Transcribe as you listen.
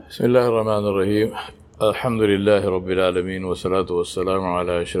بسم الله الرحمن الرحيم الحمد لله رب العالمين والصلاة والسلام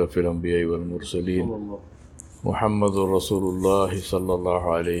على أشرف الأنبياء والمرسلين محمد رسول الله صلى الله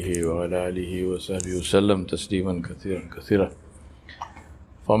عليه وعلى آله وصحبه وسلم تسليما كثيرا كثيرا.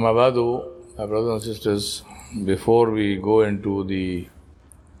 فما بعد, my brothers and sisters, before we go into the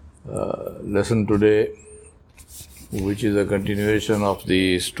lesson today, which is a continuation of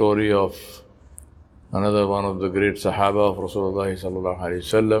the story of another one of the great Sahaba of Rasulullah sallallahu alaihi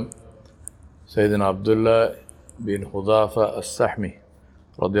wasallam, Sayyidina Abdullah bin Hudhafa as-Sahmi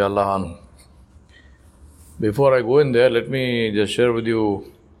radiyallahu anhu. Before I go in there, let me just share with you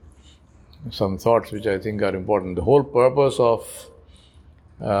some thoughts which I think are important. The whole purpose of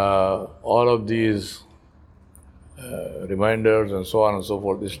all of these reminders and so on and so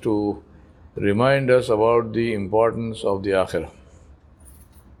forth is to remind us about the importance of the Akhirah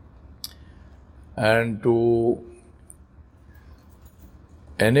and to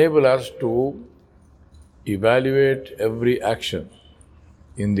enable us to evaluate every action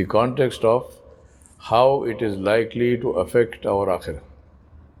in the context of how it is likely to affect our Akhirah.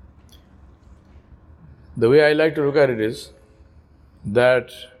 The way I like to look at it is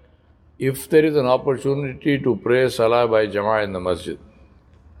that if there is an opportunity to pray Salah by Jama'ah in the masjid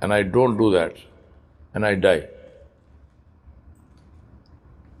and I don't do that and I die,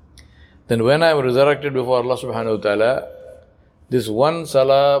 then when I am resurrected before Allah subhanahu wa ta'ala, this one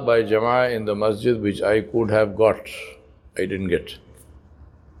Salah by Jama'ah in the masjid which I could have got, I didn't get.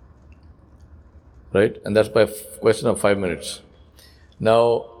 Right? And that's by question of 5 minutes.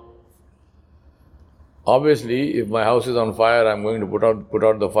 Now, obviously, if my house is on fire, I'm going to put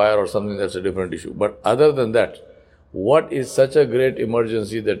out the fire or something, that's a different issue. But other than that, what is such a great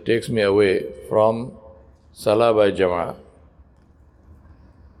emergency that takes me away from Salah by Jama'ah,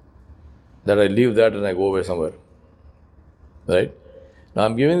 that I leave that and I go away somewhere? Right? Now,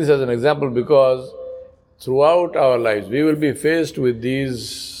 I'm giving this as an example because throughout our lives, we will be faced with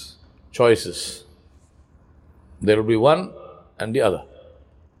these choices. There will be one and the other.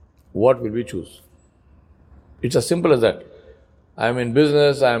 What will we choose? It's as simple as that. I'm in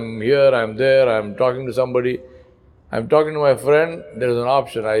business, I'm here, I'm there, I'm talking to somebody, I'm talking to my friend, there is an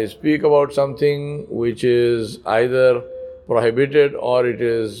option. I speak about something which is either prohibited or it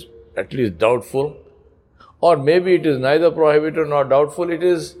is at least doubtful, or maybe it is neither prohibited nor doubtful, it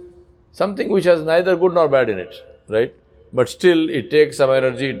is something which has neither good nor bad in it, right? But still, it takes some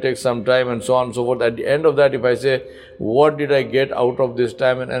energy, it takes some time and so on and so forth. At the end of that, if I say, what did I get out of this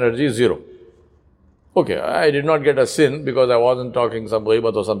time and energy? Zero. Okay, I did not get a sin because I wasn't talking some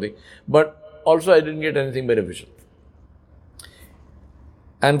ghibat or something, but also I didn't get anything beneficial.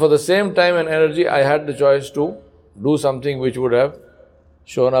 And for the same time and energy, I had the choice to do something which would have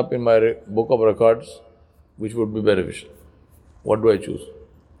shown up in my book of records, which would be beneficial. What do I choose?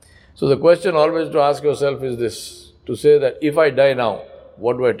 So the question always to ask yourself is this, to say that if I die now,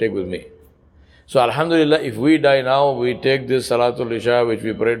 what do I take with me? So alhamdulillah, if we die now, we take this Salatul Isha which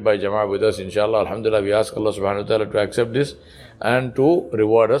we prayed by Jama'ah with us, inshallah, alhamdulillah, we ask Allah subhanahu wa ta'ala to accept this and to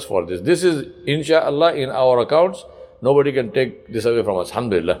reward us for this. This is inshallah in our accounts. Nobody can take this away from us,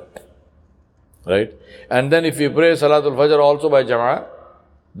 alhamdulillah. Right? And then if we pray Salatul Fajr also by Jama'ah,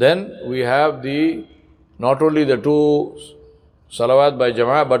 then we have not only the two salawat by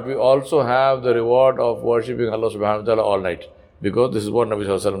Jama'ah, but we also have the reward of worshipping Allah subhanahu wa ta'ala all night. Because this is what Nabi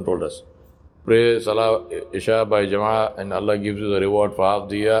sallallahu alaihi wasallam told us. Pray Salah Isha by Jama'ah and Allah gives you the reward for half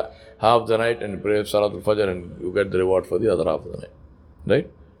the night, and pray Salatul Fajr and you get the reward for the other half of the night. Right?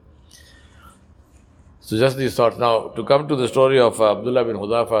 So just these thoughts. Now, to come to the story of Abdullah bin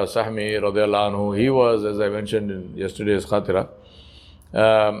Hudhafa as-Sahmi radiyallahu anhu, he was, as I mentioned in yesterday's Khatira,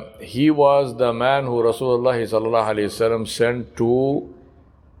 he was the man who Rasulullah sallallahu alaihi wasallam sent to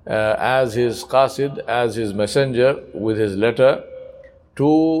as his qasid, as his messenger with his letter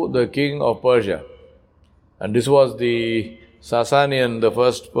to the king of Persia. And this was the Sasanian, the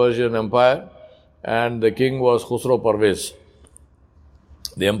first Persian empire, and the king was Khusro Parvez,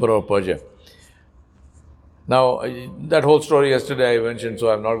 the emperor of Persia. Now, that whole story yesterday I mentioned, so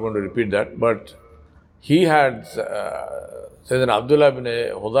I'm not going to repeat that, but he had Sayyidina Abdullah bin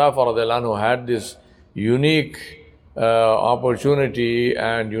Hudhafa radhiyallahu anhu had this unique opportunity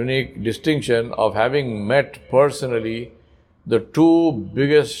and unique distinction of having met personally the two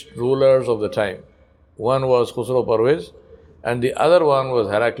biggest rulers of the time. One was Khusro Parvez and the other one was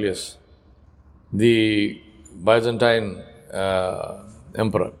Heraclius, the Byzantine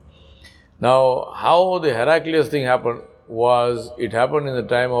emperor. Now, how the Heraclius thing happened was, it happened in the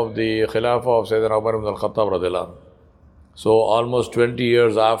time of the Khilafah of Sayyidina Umar ibn al-Khattab radhiyallahu anhu. So almost 20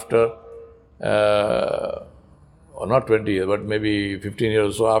 years after or not 20 years, but maybe 15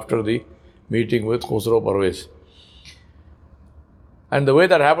 years or so after the meeting with Khusro Parvez. And the way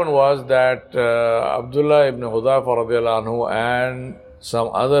that happened was that Abdullah ibn Hudhafa radiallahu anhu and some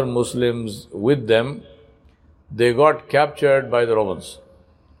other Muslims with them, they got captured by the Romans.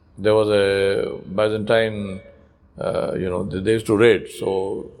 There was a Byzantine, they used to raid.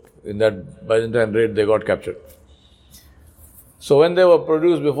 So in that Byzantine raid, they got captured. So when they were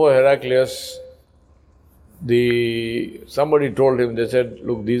produced before Heraclius, somebody told him, they said,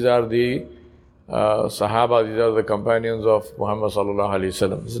 look, these are the Sahaba, these are the companions of Muhammad sallallahu alaihi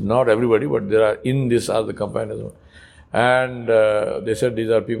wasallam. This is not everybody, but these are the companions. And they said these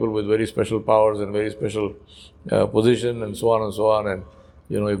are people with very special powers and very special position and so on and so on. And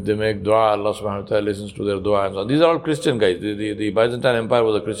if they make dua, Allah subhanahu wa ta'ala listens to their dua and so on. These are all Christian guys. The Byzantine Empire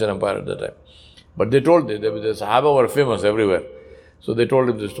was a Christian empire at that time. But they told the Sahaba were famous everywhere. So they told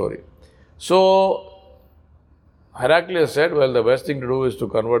him the story. So Heraclius said, well, the best thing to do is to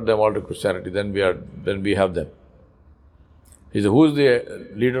convert them all to Christianity. Then we have them. He said, who is the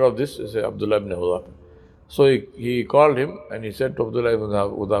leader of this? He said, Abdullah ibn Hudhafa. So he called him and he said to Abdullah ibn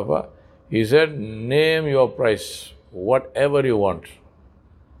Hudhafa, he said, name your price, whatever you want.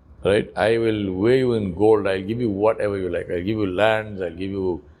 Right? I will weigh you in gold. I'll give you whatever you like. I'll give you lands. I'll give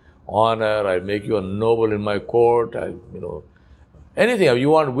you honor. I'll make you a noble in my court. Anything. You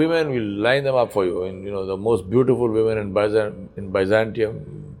want women, we'll line them up for you. And the most beautiful women in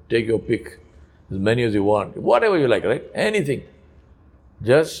Byzantium, take your pick. As many as you want. Whatever you like, right? Anything.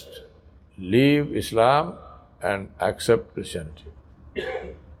 Just leave Islam and accept Christianity.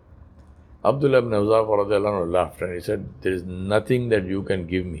 Abdullah ibn Hudhafa laughed and he said, there is nothing that you can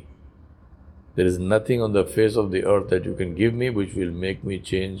give me. There is nothing on the face of the earth that you can give me which will make me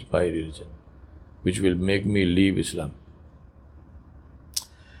change my religion, which will make me leave Islam.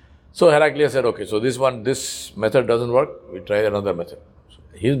 So Heraclius said, okay, so this method doesn't work, we try another method. So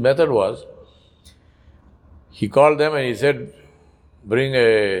his method was, he called them and he said, bring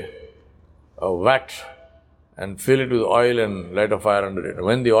a vat and fill it with oil and light a fire under it. And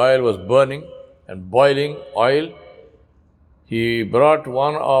when the oil was burning and boiling oil, he brought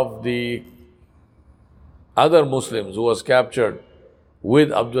one of the other Muslims who was captured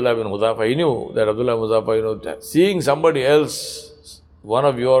with Abdullah ibn Hudhafa. He knew that Abdullah ibn Hudhafa, seeing somebody else, one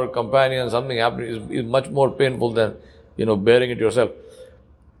of your companions, something happening is much more painful than, bearing it yourself.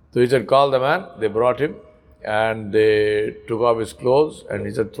 So he said, call the man. They brought him and they took off his clothes and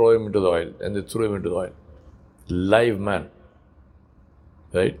he said, throw him into the oil. And they threw him into the oil. Live man.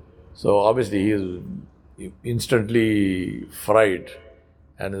 Right? So obviously he is instantly fried.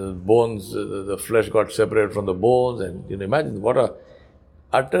 And his bones, the flesh got separated from the bones. And imagine what a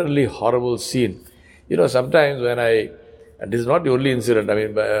utterly horrible scene. Sometimes when and this is not the only incident. I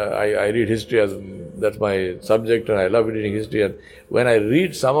mean, I read history that's my subject, and I love reading history. And when I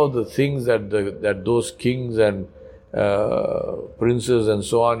read some of the things that those kings and princes and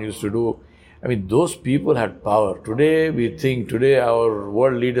so on used to do, I mean, those people had power. Today our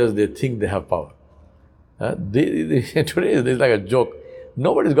world leaders, they think they have power. Today it's like a joke.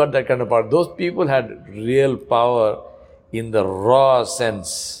 Nobody's got that kind of power. Those people had real power in the raw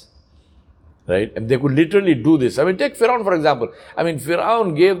sense. Right? And they could literally do this. I mean, take Firaun for example. I mean,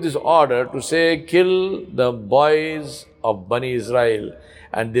 Firaun gave this order to say, kill the boys of Bani Israel.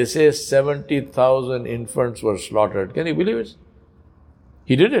 And they say 70,000 infants were slaughtered. Can you believe it?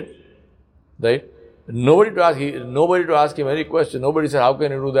 He did it. Right? Nobody to ask him any question. Nobody said, how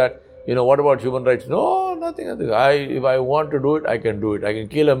can you do that? What about human rights? No, nothing. If I want to do it, I can do it. I can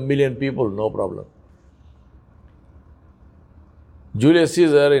kill 1 million people, no problem. Julius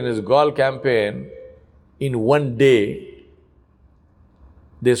Caesar, in his Gaul campaign, in one day,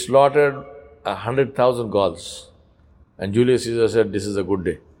 they slaughtered 100,000 Gauls. And Julius Caesar said, this is a good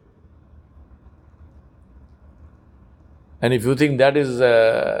day. And if you think that is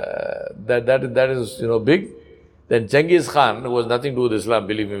big, then Genghis Khan, who has nothing to do with Islam,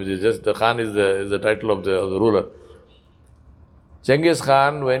 believe me, it's just the Khan is the title of the ruler. Genghis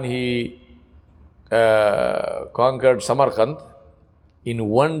Khan, when he conquered Samarkand, in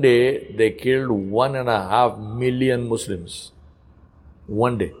one day they killed 1.5 million Muslims.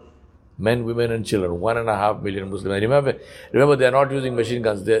 One day. Men, women and children. 1.5 million Muslims. And remember they are not using machine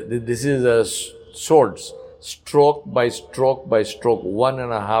guns. This is swords. Stroke by stroke by stroke.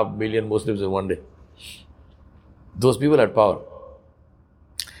 1.5 million Muslims in one day. Those people had power.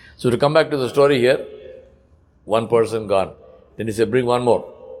 So to come back to the story here, one person gone. Then he said, bring one more.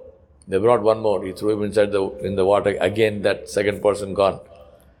 They brought one more. He threw him inside in the water. Again, that second person gone.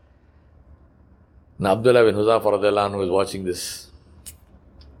 Now Abdullah bin Hudhafa was watching this.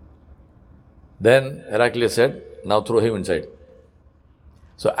 Then Heraclius said, now throw him inside.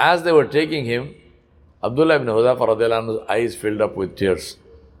 So as they were taking him, Abdullah ibn Hudhafa radiallahu anhu's eyes filled up with tears.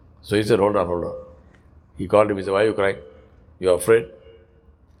 So he said, hold on. He called him, he said, why are you crying? You are afraid?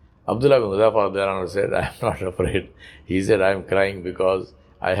 Abdullah ibn Hudhafa radiallahu anhu said, I am not afraid. He said, I am crying because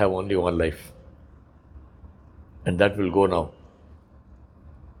I have only one life. And that will go now.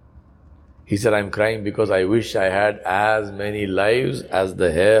 He said, I am crying because I wish I had as many lives as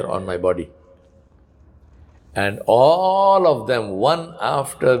the hair on my body. And all of them, one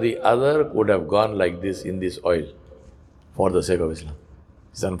after the other, would have gone like this in this oil for the sake of Islam.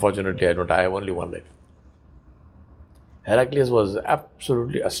 He said, unfortunately, I have only one life. Heraclius was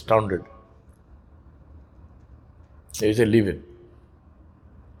absolutely astounded. He said, leave him.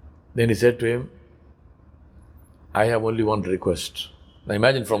 Then he said to him, I have only one request. Now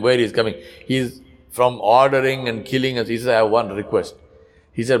imagine from where he is coming. He is from ordering and killing us. He says, I have one request.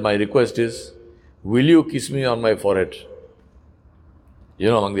 He said, my request is, will you kiss me on my forehead? You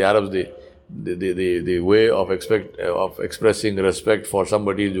know, among the Arabs, the way of expressing respect for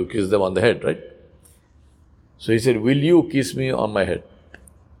somebody is you kiss them on the head, right? So he said, will you kiss me on my head?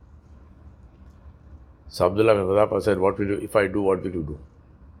 So Abdullah ibn Hudhafa said, what will you, if I do, what will you do?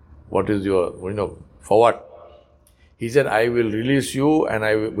 What is your, for what? He said, I will release you,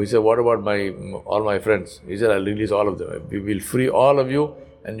 and we said, what about all my friends? He said, I'll release all of them. We will free all of you,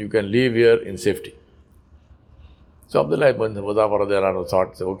 and you can live here in safety. So Abdullah ibn Hudhafa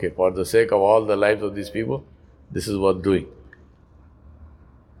thought, okay, for the sake of all the lives of these people, this is worth doing.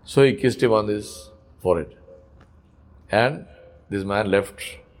 So he kissed him on his forehead. And this man left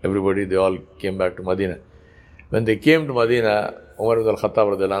everybody, they all came back to Medina. When they came to Medina, Umar ibn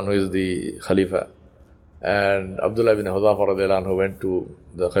al-Khattab radiallahu anhu is the Khalifa. And Abdullah ibn Hudhafa radiallahu anhu went to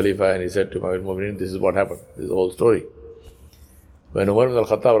the Khalifa and he said to Amir al-Mu'mineen, this is what happened, this is the whole story. When Umar ibn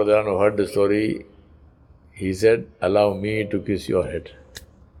al-Khattab radiallahu anhu heard the story, he said, allow me to kiss your head.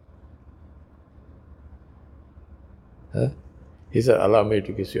 He said, allow me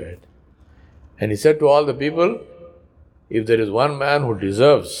to kiss your head. And he said to all the people, if there is one man who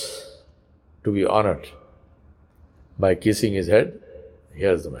deserves to be honored by kissing his head,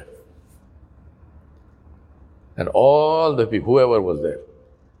 here's the man. And all the people, whoever was there,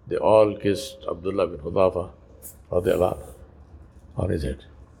 they all kissed Abdullah bin Hudhafa radiallahu anhu on his head.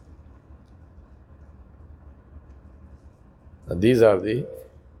 And these are the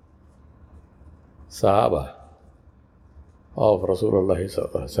Sahaba of Rasulullah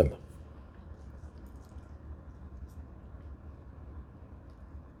sallallahu alaihi wasallam.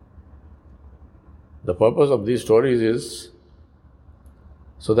 The purpose of these stories is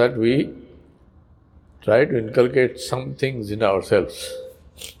so that we try to inculcate some things in ourselves.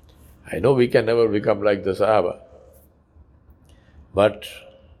 I know we can never become like the Sahaba, but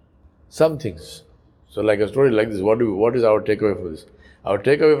some things. So like a story like this, what is our takeaway from this? Our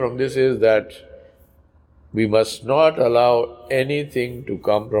takeaway from this is that we must not allow anything to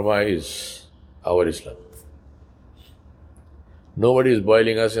compromise our Islam. Nobody is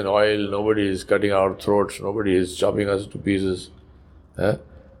boiling us in oil, nobody is cutting our throats, nobody is chopping us to pieces.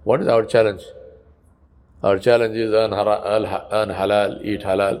 What is our challenge? Our challenge is earn halal, eat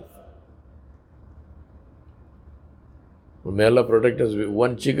halal. May Allah protect us.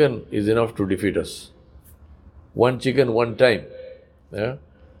 One chicken is enough to defeat us. One chicken, one time.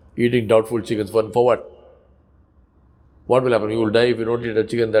 Eating doubtful chickens. For what? What will happen? You will die if you don't eat a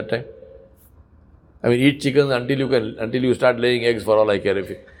chicken that time. I mean, eat chickens until you start laying eggs, for all I care.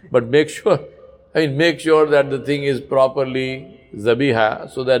 But make sure that the thing is properly zabiha,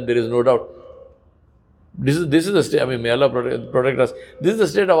 so that there is no doubt. This is the state. I mean, may Allah protect us. This is the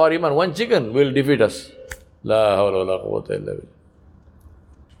state of our iman. One chicken will defeat us. La hawla wa la quwwata illa billah.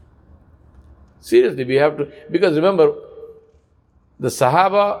 Seriously, we have to, because remember, the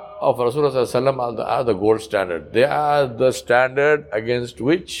Sahaba of Rasulullah are the gold standard. They are the standard against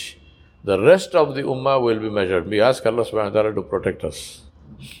which the rest of the ummah will be measured. We ask Allah subhanahu wa ta'ala to protect us.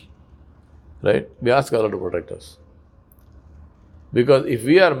 Right? We ask Allah to protect us. Because if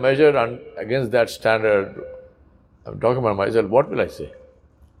we are measured against that standard, I'm talking about myself, what will I say?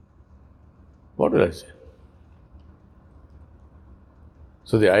 What will I say?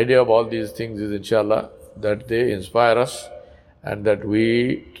 So the idea of all these things is, inshallah, that they inspire us and that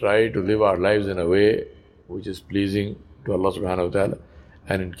we try to live our lives in a way which is pleasing to Allah subhanahu wa ta'ala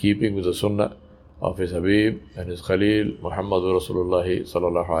and in keeping with the sunnah of his Habib and his Khalil, Muhammadur Rasulullah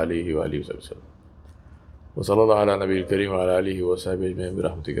sallallahu alayhi wa alihi wa sallam. Wa sallallahu ala nabiyil kareem wa ala alihi wa sahbihi ajma'in bi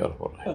rahmatika ya arhamar rahimin.